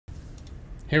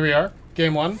Here we are,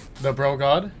 game one, the Bro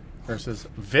God versus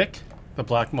Vic, the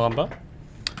Black Mamba.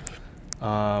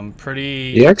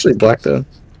 Pretty. He actually black though.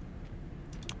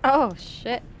 Oh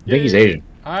shit! I think he's Asian.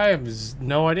 I have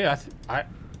no idea. I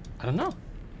don't know.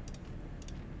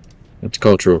 It's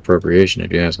cultural appropriation,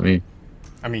 if you ask me.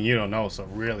 I mean, you don't know, so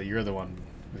really, you're the one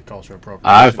with cultural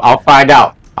appropriation. I'll find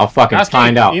out. I'll fucking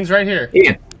find out. Ian's right here.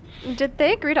 Ian. Did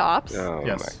they agree to ops? Oh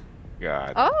Yes. my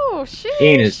god. Oh shit!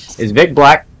 Ian, is Vic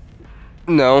black?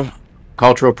 No.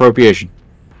 Cultural appropriation.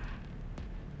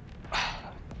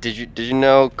 Did you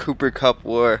know Cooper Cup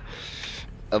wore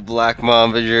a Black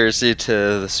Mamba jersey to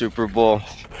the Super Bowl?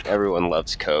 Everyone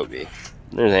loves Kobe.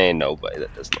 There ain't nobody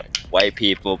that doesn't like white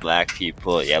people, black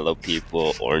people, yellow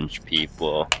people, orange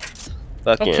people.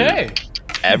 Fucking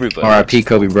everybody. R.I.P.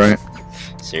 Kobe Bryant.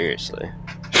 Seriously.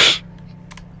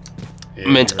 Yeah,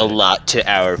 Meant a lot to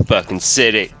our fucking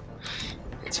city.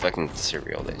 It's fucking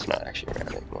surreal that he's not actually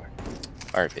around anymore.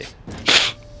 R.I.P.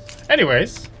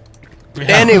 Anyways. We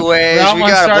got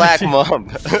a Black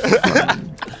Mamba.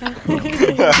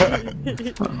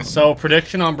 So,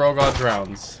 prediction on Bro God's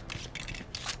rounds.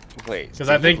 Wait. Because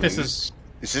I think this is...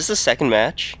 Is this the second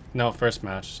match? No, first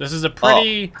match. This is a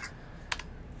pretty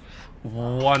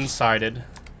one-sided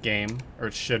game, or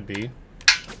it should be.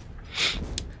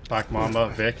 Black Mamba,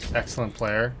 Vic, excellent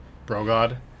player. Bro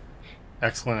God,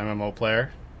 excellent MMO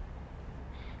player.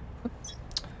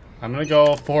 I'm gonna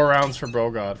go 4 rounds for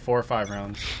Bro God, 4 or 5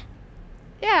 rounds.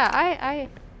 Yeah, I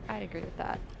agree with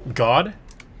that. God?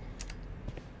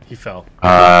 He fell.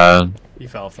 He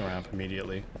fell off the ramp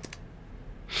immediately.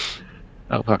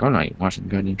 Oh fuck! I'm not even watching the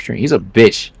goddamn stream. He's a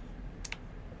bitch.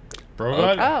 Bro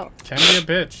God can be a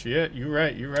bitch. Yeah, you're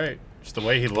right. You're right. Just the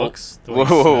way he looks. The way he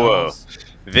smells.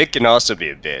 Vic can also be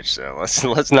a bitch, so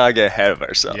let's not get ahead of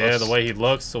ourselves. Yeah, the way he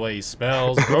looks, the way he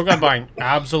smells. Bro God buying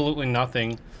absolutely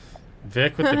nothing.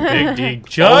 Vic with the big D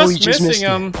just missing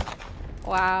him.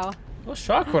 Wow. Oh,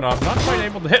 shot went off. Not quite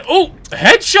able to hit. Oh, a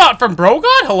headshot from Bro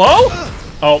God. Hello?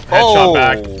 Oh, headshot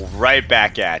back. Right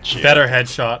back at you. Better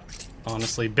headshot.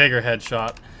 Honestly, bigger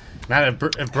headshot. Man,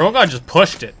 if Bro God just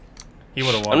pushed it, he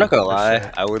would have won. I'm not gonna lie.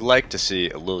 Sure. I would like to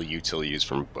see a little util used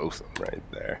from both of them right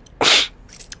there.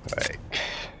 Like,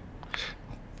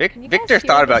 Victor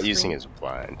thought about using his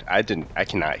blind. I didn't. I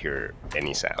cannot hear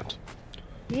any sound.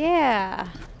 Yeah.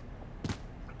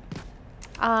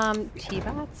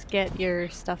 Tbatz, get your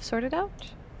stuff sorted out.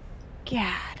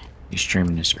 God. He's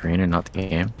streaming the screen and not the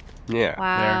game. Yeah.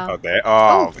 Wow. Oh, there.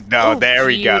 Oh, no, there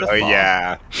we go. Oh,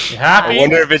 yeah. You happy? I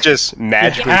wonder if it just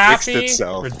magically fixed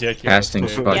itself. Ridiculous.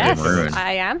 Casting's fucking ruined.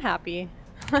 I am happy.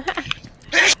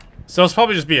 So it's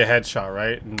probably just be a headshot,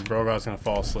 right? And Bro God's gonna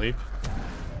fall asleep.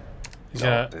 He's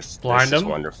gonna blind him. This is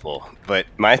wonderful. But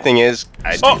my thing is,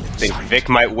 I do think Vic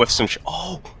might whiff some.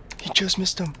 Oh, he just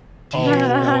missed him.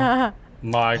 Oh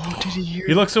my! Oh, did he hear?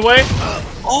 He looks away.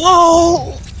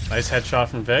 Oh! Nice headshot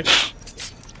from Vic.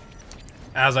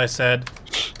 As I said.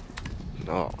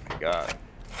 Oh my god.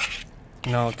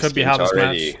 No, it could be how this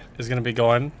match is gonna be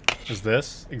going. Is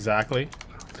this exactly?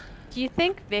 Do you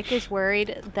think Vic is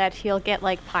worried that he'll get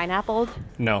like pineappled?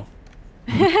 No.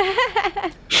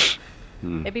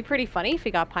 It'd be pretty funny if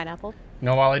he got pineappled.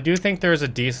 No, while I do think there's a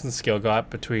decent skill gap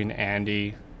between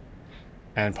Andy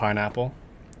and Pineapple,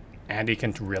 Andy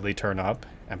can really turn up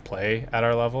and play at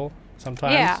our level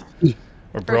sometimes. Yeah.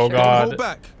 Or Bro God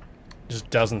just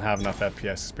doesn't have enough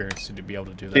FPS experience to be able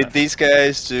to do that. Did these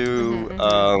guys do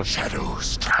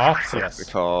Shadows?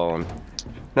 Yes. No,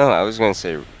 I was gonna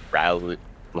say rally,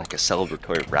 like a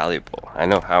celebratory rally bowl. I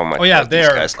know how much. Oh yeah, these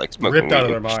guys like smoking ripped out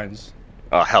of their minds.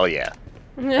 Oh hell yeah!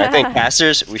 I think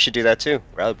casters, we should do that too.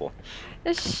 Rally bowl.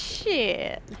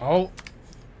 Shit. Oh,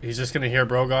 he's just gonna hear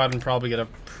Bro God and probably get a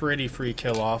pretty free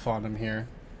kill off on him here.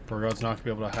 Bro God's not gonna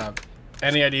be able to have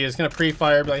any idea. He's gonna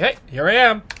pre-fire, be like, "Hey, here I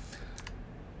am."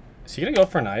 Is he gonna go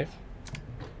for a knife?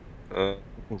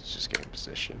 He's just getting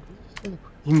position.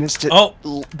 He missed it. Oh,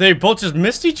 they both just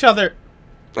missed each other.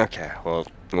 Okay, well,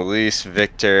 at least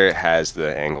Victor has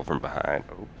the angle from behind.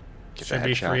 Oh, get should the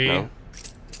be headshot, free. no.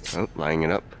 Oh, lining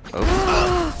it up.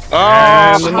 Oh,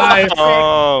 and the knife.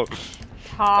 Oh.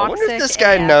 Toxic. I wonder if this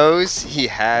guy knows he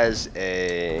has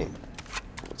a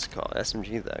what's it called,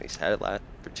 SMG though. He's had it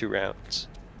for 2 rounds.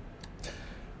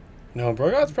 No,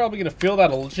 Bro God's probably gonna feel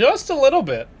that just a little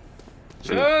bit.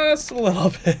 Just a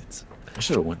little bit. I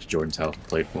should have went to Jordan's house and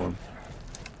played for him.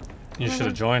 You should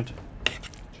have joined.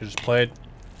 Should just played.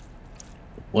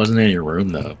 Wasn't in your room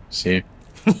though. See?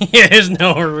 Yeah, there's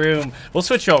no room. We'll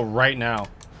switch you out right now.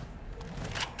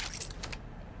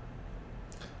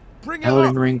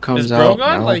 Elden Ring comes Is out. Bro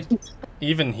God like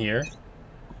even here?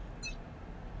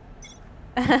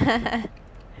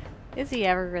 Is he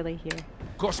ever really here?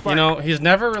 You know, he's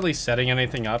never really setting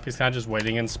anything up. He's kind of just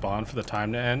waiting in spawn for the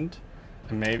time to end.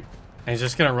 And he's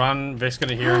just gonna run. Vic's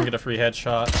gonna hear him get a free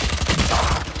headshot.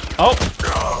 Oh!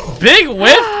 Big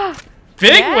whiff!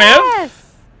 Big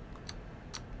whiff!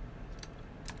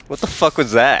 What the fuck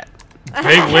was that?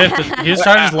 Big whiff. He was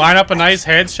trying to just line up a nice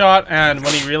headshot, and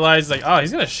when he realized, like, oh,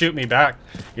 he's gonna shoot me back,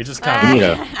 he just kind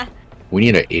of. We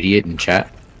need an idiot in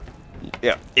chat.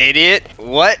 Yeah, idiot.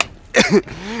 What?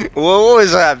 What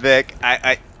was that, Vic?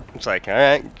 It's like, all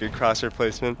right, good crosshair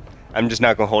placement. I'm just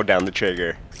not gonna hold down the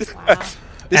trigger. Wow.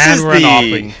 And we're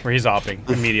opping. Where he's opping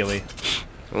immediately.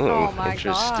 Oh my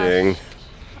interesting.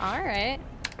 All right.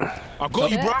 I'll go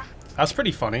you, bro. That's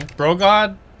pretty funny.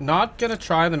 BroGod not gonna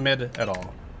try the mid at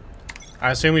all.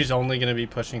 I assume he's only gonna be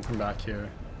pushing from back here.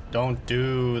 Don't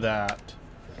do that.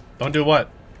 Don't do what?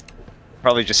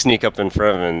 Probably just sneak up in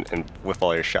front of him and whip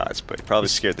all your shots, but you probably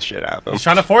scared the shit out of him. He's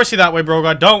trying to force you that way,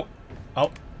 BroGod. Don't.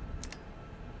 Oh.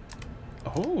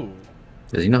 Oh.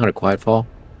 Does he know how to quiet fall?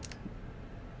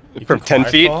 From 10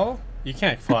 feet? Fall? You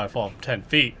can't fall from 10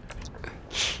 feet.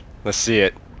 Let's see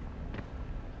it.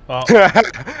 Well,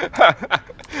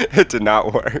 it did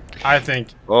not work. I think.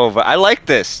 Oh, but I like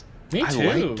this. Me too.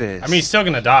 I like this. I mean, he's still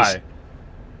gonna die.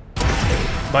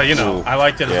 But you know, I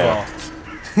liked it as well.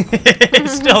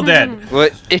 He's still dead.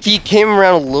 But if he came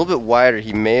around a little bit wider,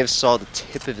 he may have saw the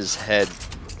tip of his head,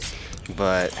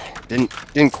 but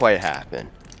didn't quite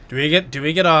happen. Do we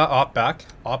get op back?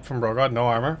 Op from BroGod, no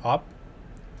armor. Op.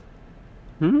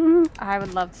 I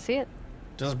would love to see it.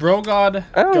 Does BroGod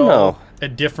go a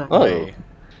different way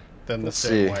than the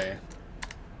same way?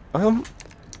 1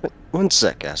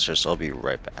 sec, Astros. I'll be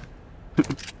right back.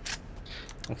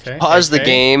 Okay. Pause the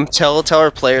game. Tell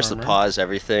our players to pause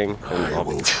everything.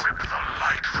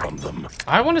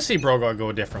 I want to see BroGod go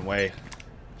a different way.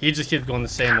 He just keeps going the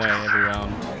same way every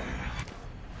round.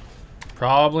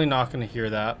 Probably not going to hear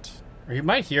that. Or he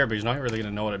might hear, but he's not really going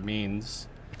to know what it means.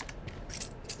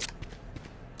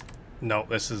 No,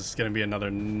 this is going to be another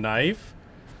knife.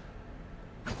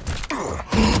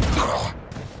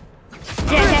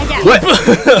 Yeah. What?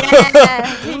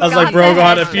 I was like,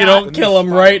 BroGod, if you don't kill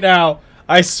him right now,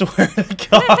 I swear to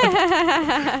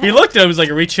God. He looked at him, he was like,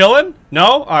 are we chilling?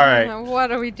 No? Alright.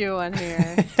 What are we doing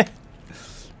here? Vic,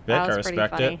 I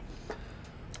respect it.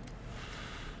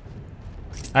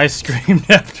 I screamed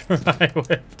after I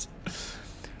whipped.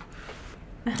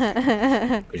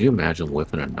 Could you imagine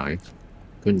whipping a knife?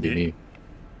 Couldn't be me.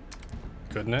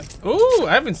 Couldn't it? Ooh,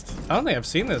 I don't think I've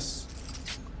seen this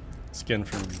skin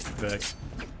from Vic.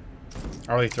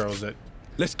 Or he throws it.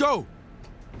 Let's go.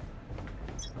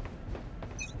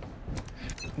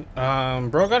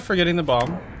 BroGod for getting the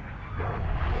bomb.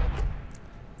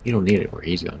 You don't need it where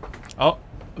he's going. Oh.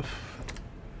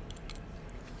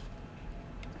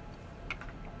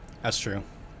 That's true.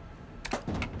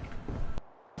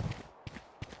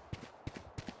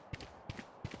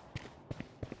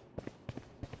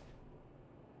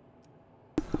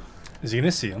 Is he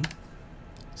gonna see him?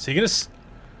 Is he gonna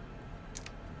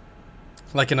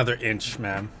like another inch,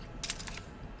 man?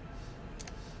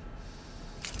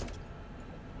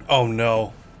 Oh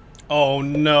no. Oh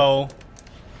no.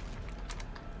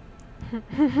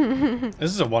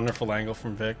 This is a wonderful angle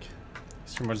from Vic.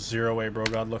 It's pretty much zero way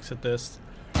BroGod looks at this.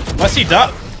 Unless he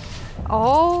duck.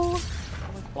 Oh,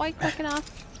 wasn't quite quick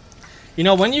enough. You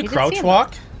know, when you crouch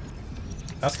walk,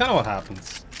 that's kind of what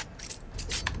happens.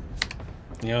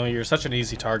 You know, you're such an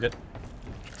easy target.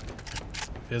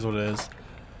 It is what it is.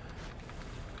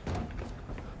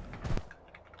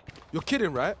 You're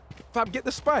kidding, right? Fab, get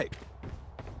the spike.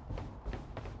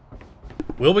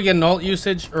 Will we get an ult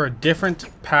usage or a different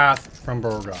path from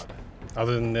BroGod,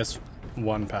 other than this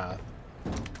one path?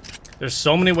 There's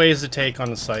so many ways to take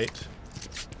on the site.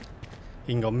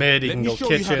 He can go mid, he can go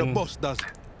kitchen.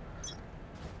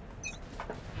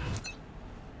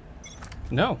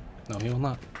 No, he will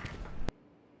not.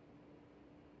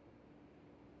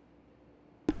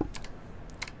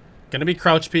 Gonna be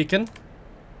crouch peeking.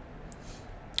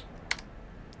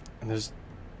 And there's...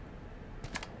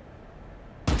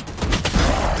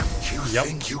 You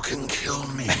think you can kill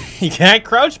me? You can't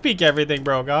crouch peek everything,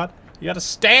 BroGod. You gotta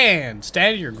stand.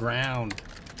 Stand your ground,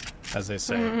 as they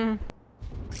say.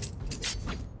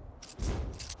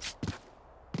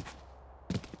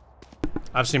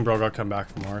 I've seen BroGod come back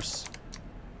from worse.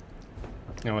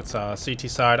 You know, it's CT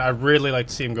side. I really like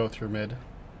to see him go through mid.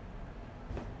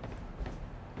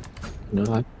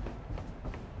 No,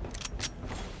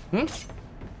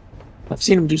 I've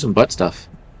seen him do some butt stuff.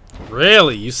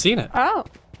 Really? You've seen it? Oh.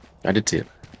 I did see it.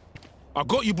 I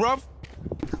got you, bruv.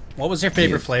 What was your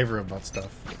favorite flavor of butt stuff?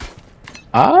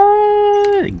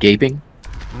 Gaping.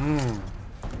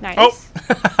 Nice. Oh!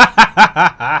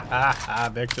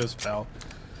 Vic just fell.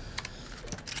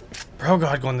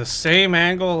 BroGod going the same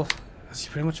angle as he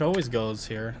pretty much always goes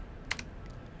here.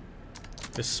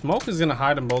 The smoke is gonna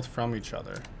hide them both from each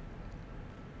other.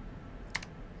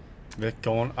 Vic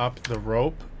going up the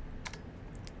rope.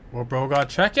 Will BroGod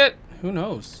check it? Who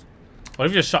knows? What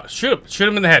if you just shot? Shoot him! Shoot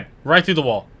him in the head! Right through the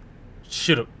wall.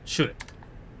 Shoot him! Shoot it!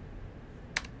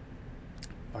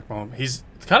 He's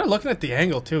kind of looking at the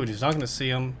angle too, and he's not gonna see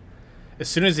him. As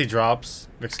soon as he drops,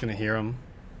 Vic's gonna hear him.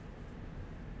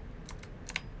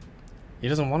 He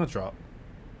doesn't want to drop.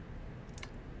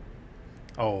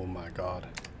 Oh my god.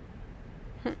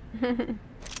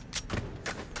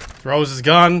 Throws his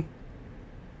gun.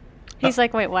 He's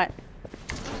like, wait, what?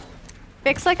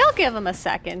 Vic's like, I'll give him a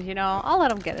second, you know. I'll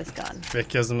let him get his gun. Vic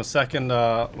gives him a second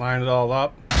to line it all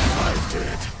up. I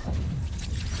did.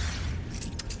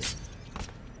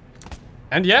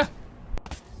 And yeah.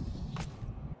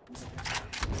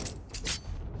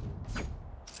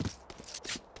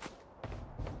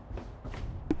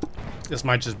 This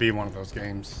might just be one of those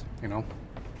games, you know?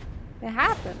 It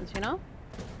happens, you know?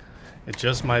 It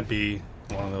just might be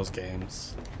one of those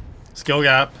games. Skill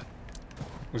gap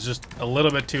was just a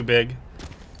little bit too big.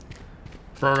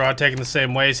 BroGod taking the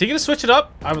same way. Is he going to switch it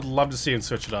up? I would love to see him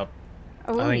switch it up.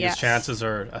 Ooh, I think yes. his chances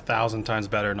are 1,000 times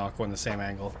better not going the same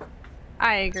angle.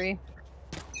 I agree.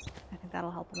 I think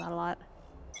that'll help him out a lot.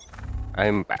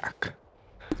 I'm back.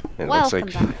 It Welcome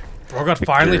looks like back. BroGod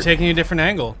finally taking a different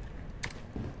angle.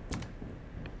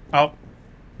 Oh,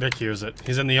 Vic hears it.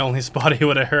 He's in the only spot he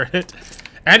would have heard it.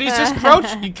 And he's just crouch.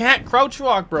 You can't crouch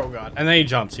walk, BroGod. And then he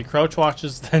jumps. He crouch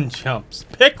watches, then jumps.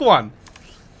 Pick one.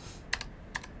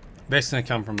 Vic's gonna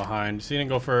come from behind. Is he gonna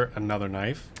go for another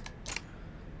knife?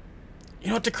 You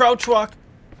know what? To crouch walk.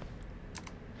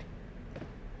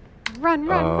 Run,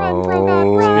 BroGod,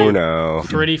 run! Oh no.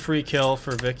 Pretty free kill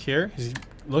for Vic here. He's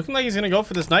looking like he's gonna go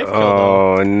for this knife kill,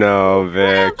 Oh though. no,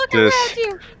 Vic. Look around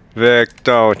you. Vic,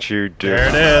 don't you do There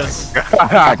it is.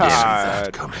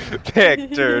 God.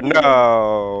 Victor,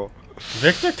 no.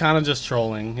 Victor kind of just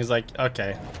trolling. He's like,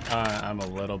 okay, I'm a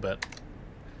little bit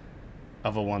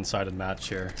of a one-sided match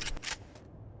here.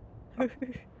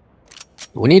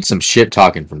 We need some shit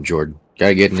talking from Jordan.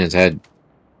 Gotta get in his head.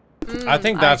 I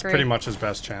think that's I agree. pretty much his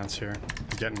best chance here.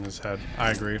 Getting in his head.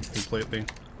 I agree completely.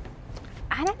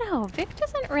 I don't know. Vic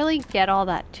doesn't really get all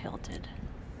that tilted.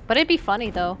 But it'd be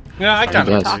funny, though. Yeah, I kind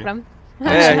does. of Talk to him.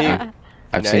 Yeah,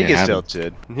 I've he seen it gets happen.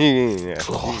 tilted. He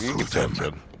gets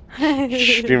tilted.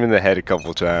 Shoot him in the head a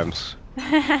couple times.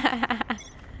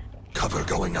 Cover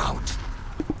going out.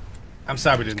 I'm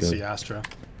sad we didn't Good. see Astra.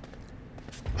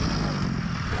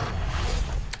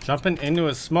 Jumping into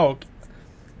his smoke.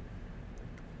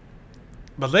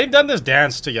 But they've done this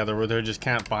dance together where they just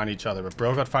can't find each other. But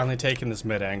BroGod finally taking this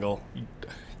mid angle.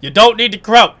 You don't need to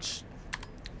crouch.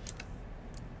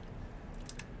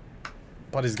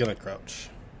 But he's gonna crouch.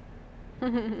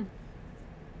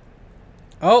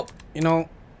 Oh, you know,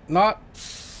 not.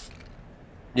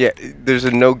 Yeah, there's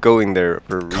a no going there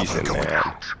for a reason,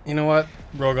 man. You know what?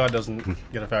 BroGod doesn't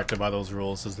get affected by those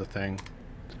rules is the thing.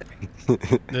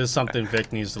 This is something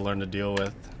Vic needs to learn to deal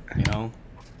with, you know?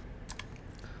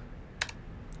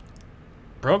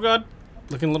 BroGod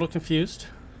looking a little confused.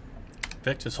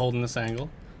 Vic just holding this angle.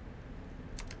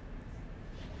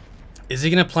 Is he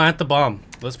gonna plant the bomb?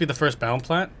 Let's be the first bomb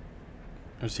plant.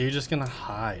 Or is he just gonna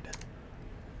hide?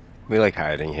 We like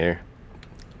hiding here.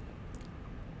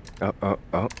 Oh.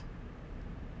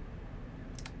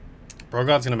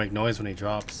 BroGod's gonna make noise when he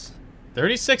drops.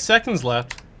 36 seconds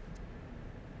left.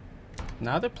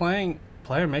 Now they're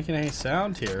player making any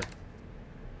sound here.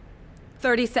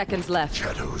 30 seconds left.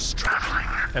 Shadows traveling.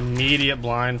 Immediate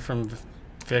blind from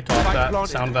Vic off that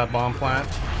sound of that bomb plant.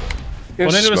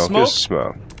 There's Went into a smoke. smoke. There's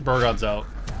smoke. BroGod's out.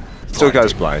 Still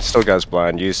guy's blind. Still guy's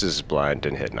blind. Uses his blind.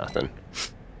 Didn't hit nothing.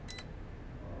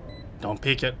 Don't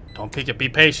peek it. Don't peek it. Be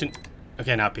patient.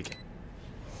 Okay, now peek it.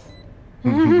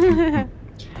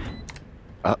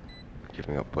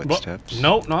 Giving up Well, footsteps.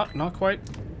 no, not quite.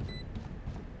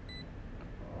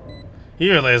 He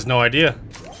really has no idea.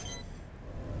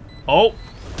 Oh,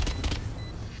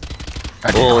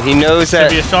 Well, he knows could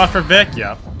be a that. shot for Vic.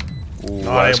 Yep. Ooh, Not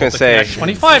I was able gonna to say. connect.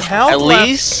 25 health At left.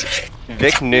 least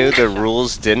Vic knew the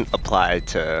rules didn't apply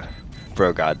to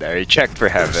BroGod there. He checked for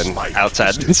heaven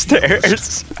outside the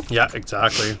stairs. Yeah,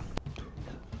 exactly.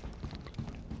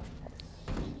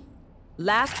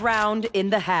 Last round in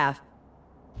the half.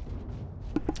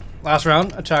 Last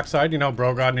round, attack side. You know,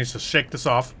 BroGod needs to shake this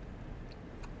off.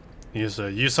 He needs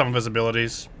to use some of his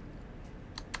abilities.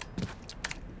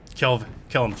 Kill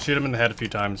him. Shoot him in the head a few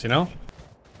times, you know?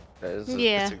 That is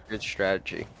Yeah. That's a good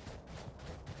strategy.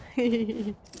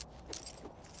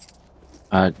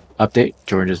 Update.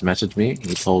 Jordan just messaged me.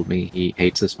 He told me he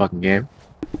hates this fucking game.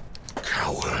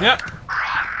 Coward. Yep.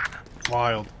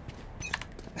 Wild.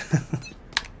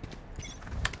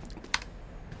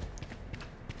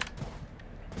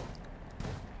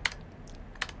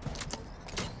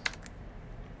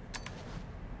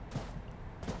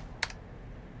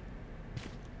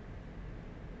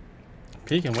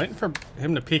 Peeking, waiting for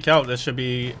him to peek out. This should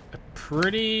be a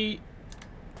pretty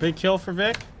big kill for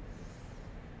Vic.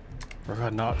 We're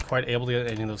not quite able to get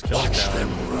any of those kills down.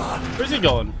 Where's he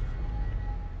going?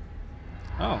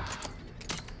 Oh.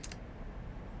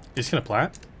 He's gonna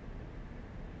plant?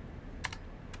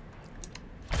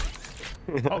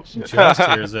 Oh, just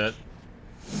hears it.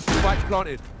 Spike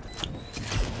planted.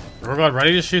 ThaBroGod,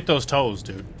 ready to shoot those toes,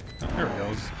 dude. Oh, here he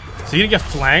goes. So you gonna get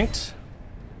flanked?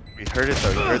 We heard it though.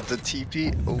 We heard the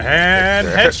TP. Oh, and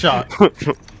Victor.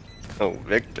 headshot. Oh,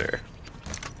 Victor.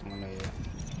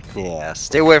 Yeah,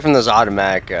 stay away from those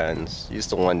automatic guns. Use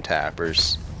the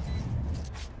one-tappers.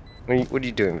 What are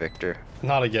you doing, Victor?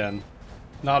 Not again.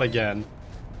 Not again.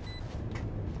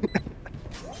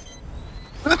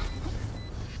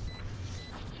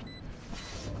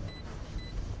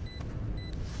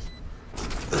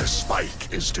 The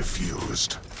spike is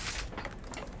diffused.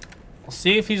 We'll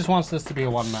see if he just wants this to be a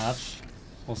one match.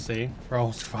 We'll see.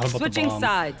 Bro, forgot about Switching the bomb.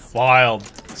 sides. Wild.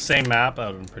 Same map. That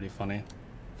would have been pretty funny.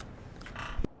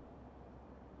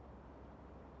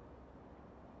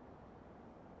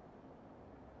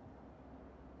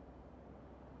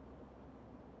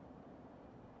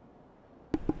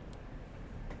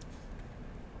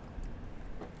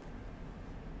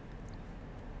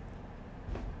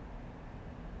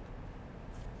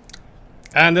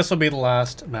 And this will be the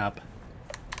last map.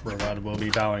 ThaBroGod will be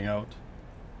bowing out.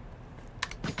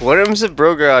 What happens if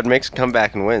ThaBroGod makes a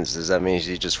comeback and wins? Does that mean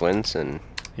he just wins and...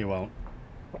 He won't.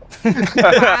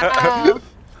 Wow.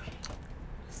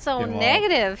 So He won't.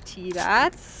 negative,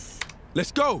 Tbatz.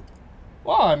 Let's go.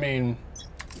 Well, I mean...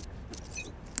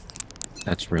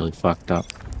 That's really fucked up.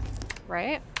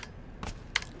 Right?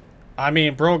 I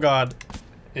mean, ThaBroGod,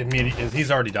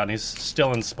 he's already done. He's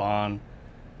still in spawn.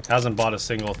 Hasn't bought a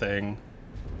single thing.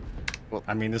 Well,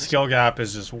 I mean, the skill gap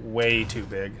is just way too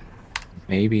big.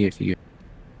 Maybe if you...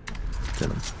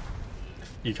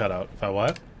 You cut out. If I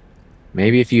what?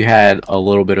 Maybe if you had a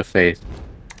little bit of faith.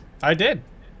 I did.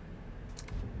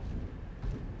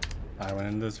 I went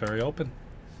into this very open.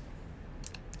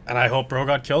 And I hope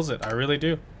ThaBroGod kills it. I really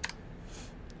do.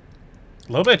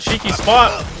 A little bit of cheeky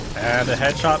spot. And a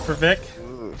headshot for Vic.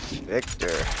 Ooh,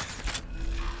 Victor.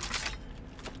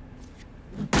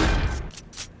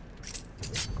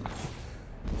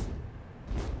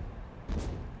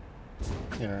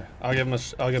 Here, I'll give him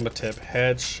a tip.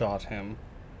 Headshot him.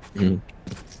 Mm.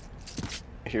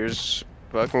 Here's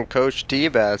fucking Coach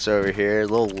Tbatz over here. A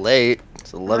little late.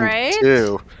 It's 11-2.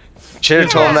 Right? Should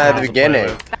have told him that at the That's player.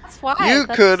 beginning. That's why. You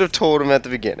could have told him at the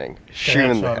beginning. Shoot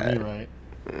him in the Headshot head.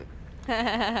 me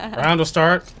right. Round will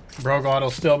start. ThaBroGod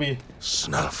will still be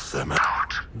Snuff them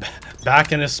out.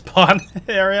 back in his spawn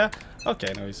area.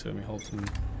 Okay, no, he's going to hold him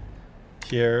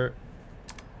here.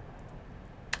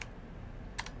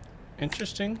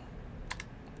 Interesting.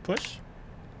 Push.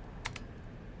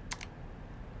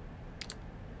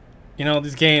 You know,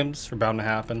 these games are bound to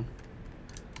happen.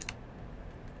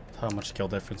 How much skill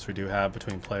difference we do have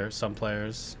between players, some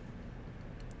players.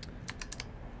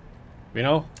 You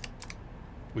know,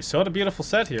 we still had a beautiful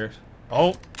set here.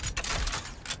 Oh.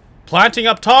 Planting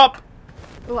up top.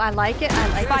 Ooh, I like it. I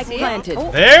like Spike it. planted.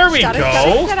 Oh, There we gotta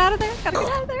go. get out of there. Gotta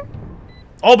get out of there.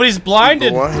 Oh, but he's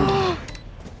blinded. Blind.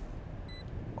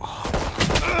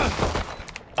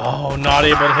 Oh, not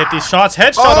able to hit these shots.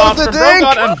 Headshot Oh, off the for dink!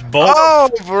 ThaBroGod and both. Oh,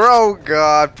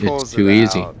 ThaBroGod pulls It's too it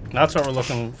easy. out. That's what we're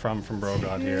looking from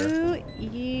ThaBroGod here. Too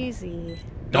easy.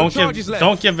 Don't charges give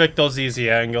left. Vic those easy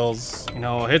angles. You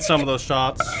know, hit some of those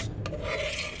shots.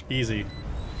 Easy.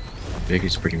 Vic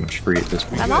is pretty much free at this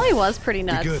point. That molly was pretty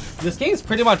nuts. Good. This game's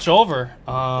pretty much over.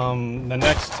 The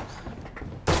next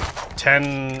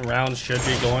 10 rounds should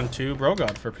be going to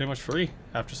ThaBroGod for pretty much free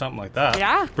after something like that.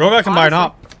 Yeah, ThaBroGod can buy an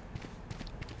op.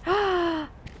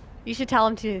 You should tell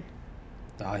him to.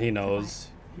 He knows.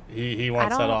 He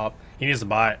wants I that don't- op. He needs to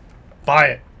buy it. Buy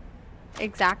it.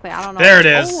 Exactly. I don't know. There it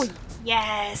is. Oh,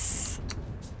 yes.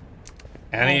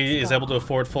 And he Let's is go. able to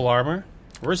afford full armor.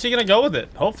 Where's he going to go with it?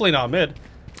 Hopefully not mid.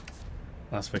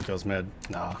 Unless Vic goes mid.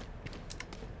 Nah.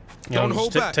 You know, Don't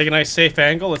hold just back. take a nice safe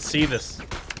angle. Let's see this.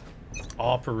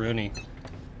 Oh, Peruni.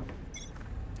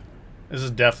 This is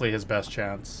definitely his best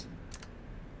chance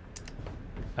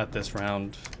at this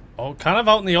round. Oh, kind of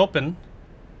out in the open.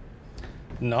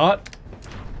 Not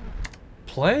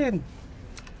playing.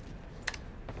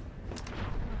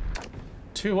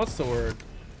 Two, what's the word?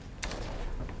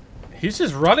 He's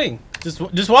just running.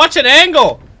 Just watch an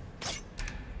angle.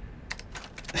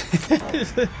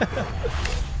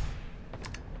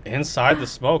 Inside the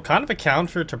smoke. Kind of a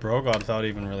counter to ThaBroGod without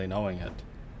even really knowing it.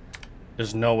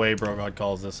 There's no way ThaBroGod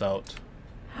calls this out.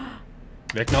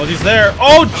 Vic knows he's there.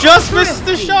 Oh, just misses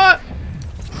the shot.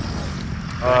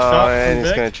 Oh, and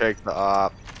he's going to check the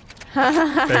op. Big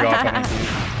op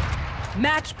energy.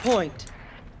 Match point.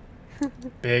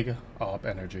 Big op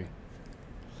energy.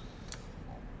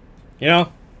 You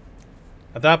know,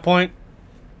 at that point,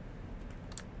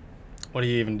 what do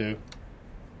you even do?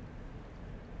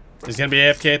 He's going to be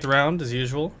AFK at the round, as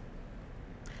usual.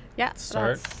 Yeah,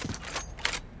 Start.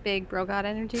 That's big ThaBroGod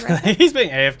energy right there. He's being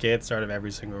AFK at the start of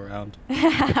every single round.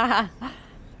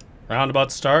 Round about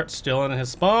to start, still in his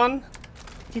spawn. Do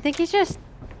you think he's just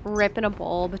ripping a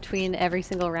bowl between every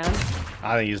single round?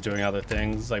 I think he's doing other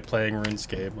things, like playing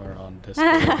RuneScape or on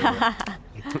Discord.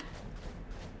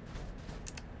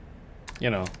 You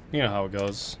know how it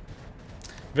goes.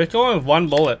 Vic going with one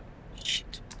bullet.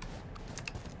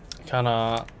 Kind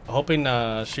of hoping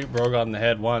to shoot ThaBroGod in the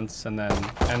head once and then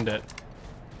end it.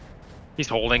 He's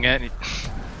holding it.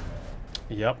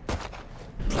 Yep.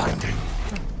 Blinding.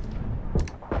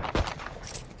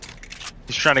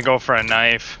 He's trying to go for a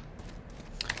knife.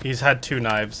 He's had 2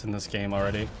 knives in this game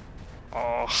already.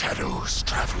 Oh, Shadows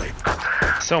traveling.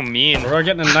 so mean. We're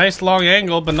getting a nice long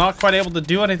angle, but not quite able to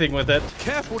do anything with it.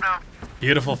 Careful now.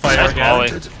 Beautiful fire Nice again.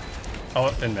 volley.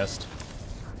 Oh, and missed.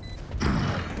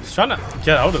 He's trying to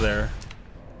get out of there.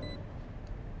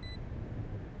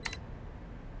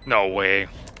 No way.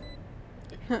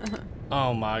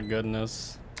 Oh my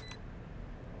goodness.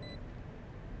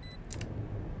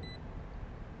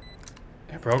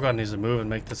 Yeah, ThaBroGod needs to move and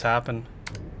make this happen.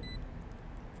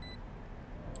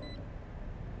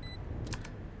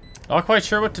 Not quite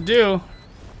sure what to do.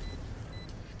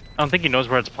 I don't think he knows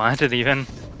where it's planted even.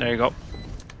 There you go.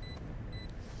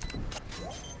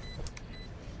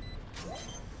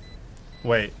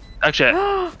 Wait.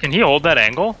 Actually, can he hold that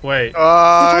angle? Wait.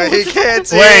 Oh, he can't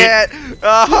see Wait. it.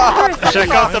 Oh. Check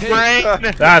out the brain.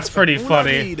 That's pretty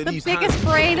funny. The biggest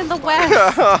brain in the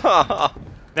West.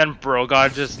 Then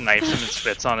ThaBroGod just knifes him and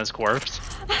spits on his corpse.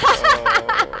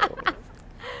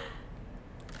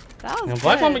 That was You know,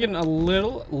 Black good. Mamba getting a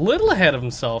little ahead of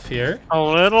himself here. A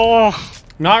little.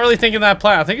 Not really thinking that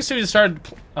plan. I think as soon as he started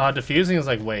defusing, it's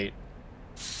like, wait,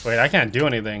 I can't do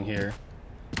anything here.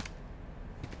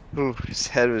 Ooh, his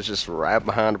head was just right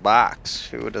behind the box.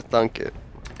 Who would have thunk it?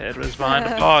 Head was behind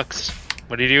a box.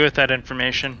 What do you do with that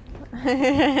information?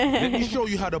 Let me show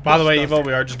you how to By the way, bust Evo,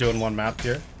 we are just doing one map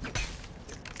here.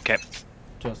 Okay.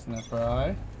 Just an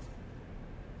FYI.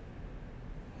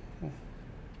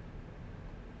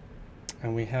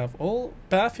 And we have old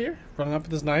Baff here, running up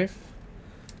with his knife.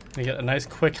 We get a nice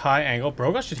quick high angle.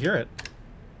 ThaBroGod should hear it.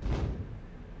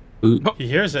 He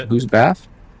hears it. Who's Bath?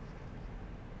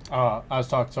 I was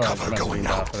talking, sorry, I was Cover messing going with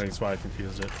Baff. out. I think that's why I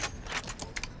confused it.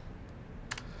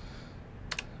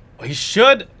 Well, he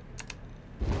should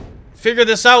figure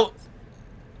this out.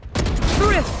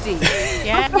 Thrifty.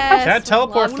 Yes. Can't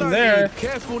teleport love from it. there.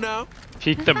 Careful now.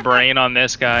 Peek the brain on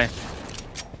this guy.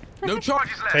 No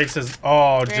charges left. Takes his.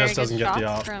 Oh, Very just good doesn't get the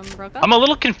shots op. from ThaBroGod. I'm a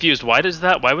little confused. Why was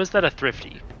that a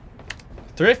thrifty?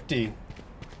 Thrifty.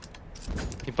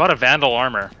 He bought a Vandal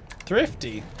armor.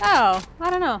 Thrifty. Oh, I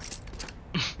don't know.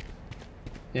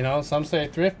 You know, some say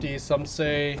thrifty, some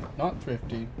say not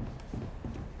thrifty.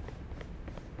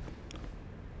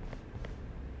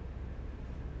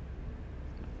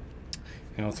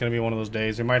 You know, it's gonna be one of those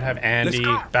days. We might have Andy,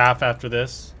 Baff after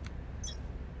this.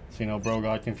 So, you know,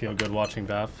 ThaBroGod can feel good watching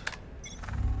Baff.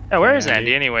 Yeah, where is Andy.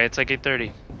 Andy anyway? It's like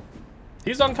 8:30.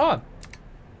 He's on COD.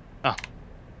 Oh,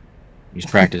 He's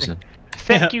practicing.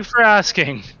 thank you for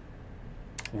asking.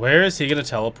 Where is he gonna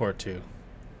teleport to?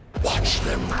 Watch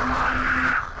them.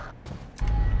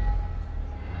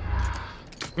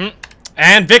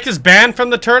 And Vic is banned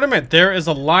from the tournament. There is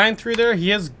a line through there.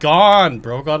 He is gone.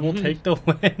 ThaBroGod will take the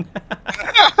win.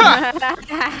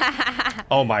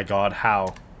 Oh my god,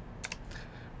 how?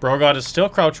 ThaBroGod is still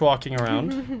crouch walking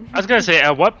around. I was gonna say,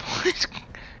 at what point?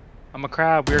 I'm a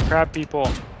crab. We're crab people.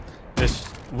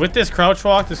 With this crouch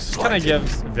walk, this kind of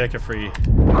gives Vic a free.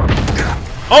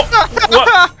 Oh!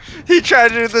 What? He tried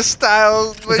to do the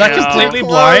style. Is that Yeah. completely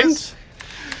Close. blind?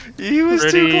 He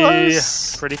was too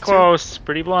close. Pretty close.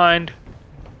 Pretty blind.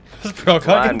 Is ThaBroGod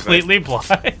Blind, completely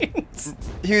blind?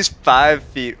 He was 5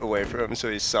 feet away from him, so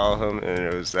he saw him,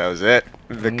 and that was it.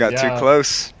 Vic got Yeah. too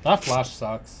close. That flash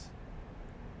sucks.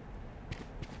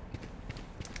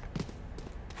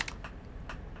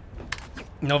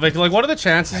 No, Vic, like, what are the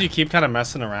chances you keep kind of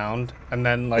messing around and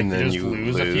then, like, you just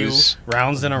lose a few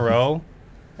rounds in a row?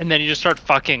 And then you just start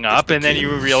fucking up, and then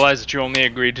you realize that you only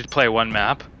agreed to play one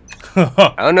map.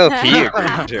 I don't know if he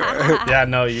agreed to it. Yeah,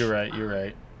 no, you're right. You're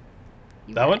right.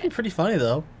 That would be pretty funny,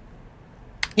 though.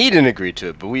 He didn't agree to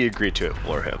it, but we agreed to it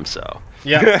for him, so.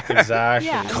 Yeah, exactly.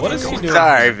 Yeah. What is he doing?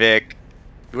 Sorry, Vic.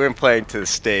 We weren't playing to the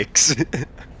stakes.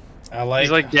 I like.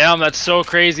 He's like, damn, that's so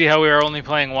crazy how we are only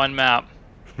playing one map.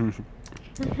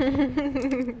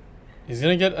 He's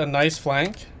gonna get a nice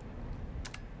flank.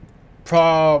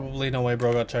 Probably no way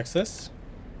BroGod checks this.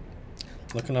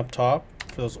 Looking up top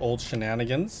for those old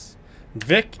shenanigans.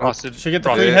 Vic should get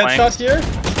the free headshot here.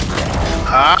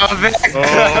 Ah, Vic!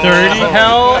 30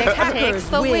 health. Vic takes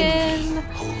the win.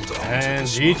 And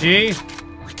GG.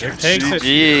 Vic takes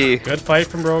it. Good fight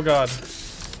from BroGod.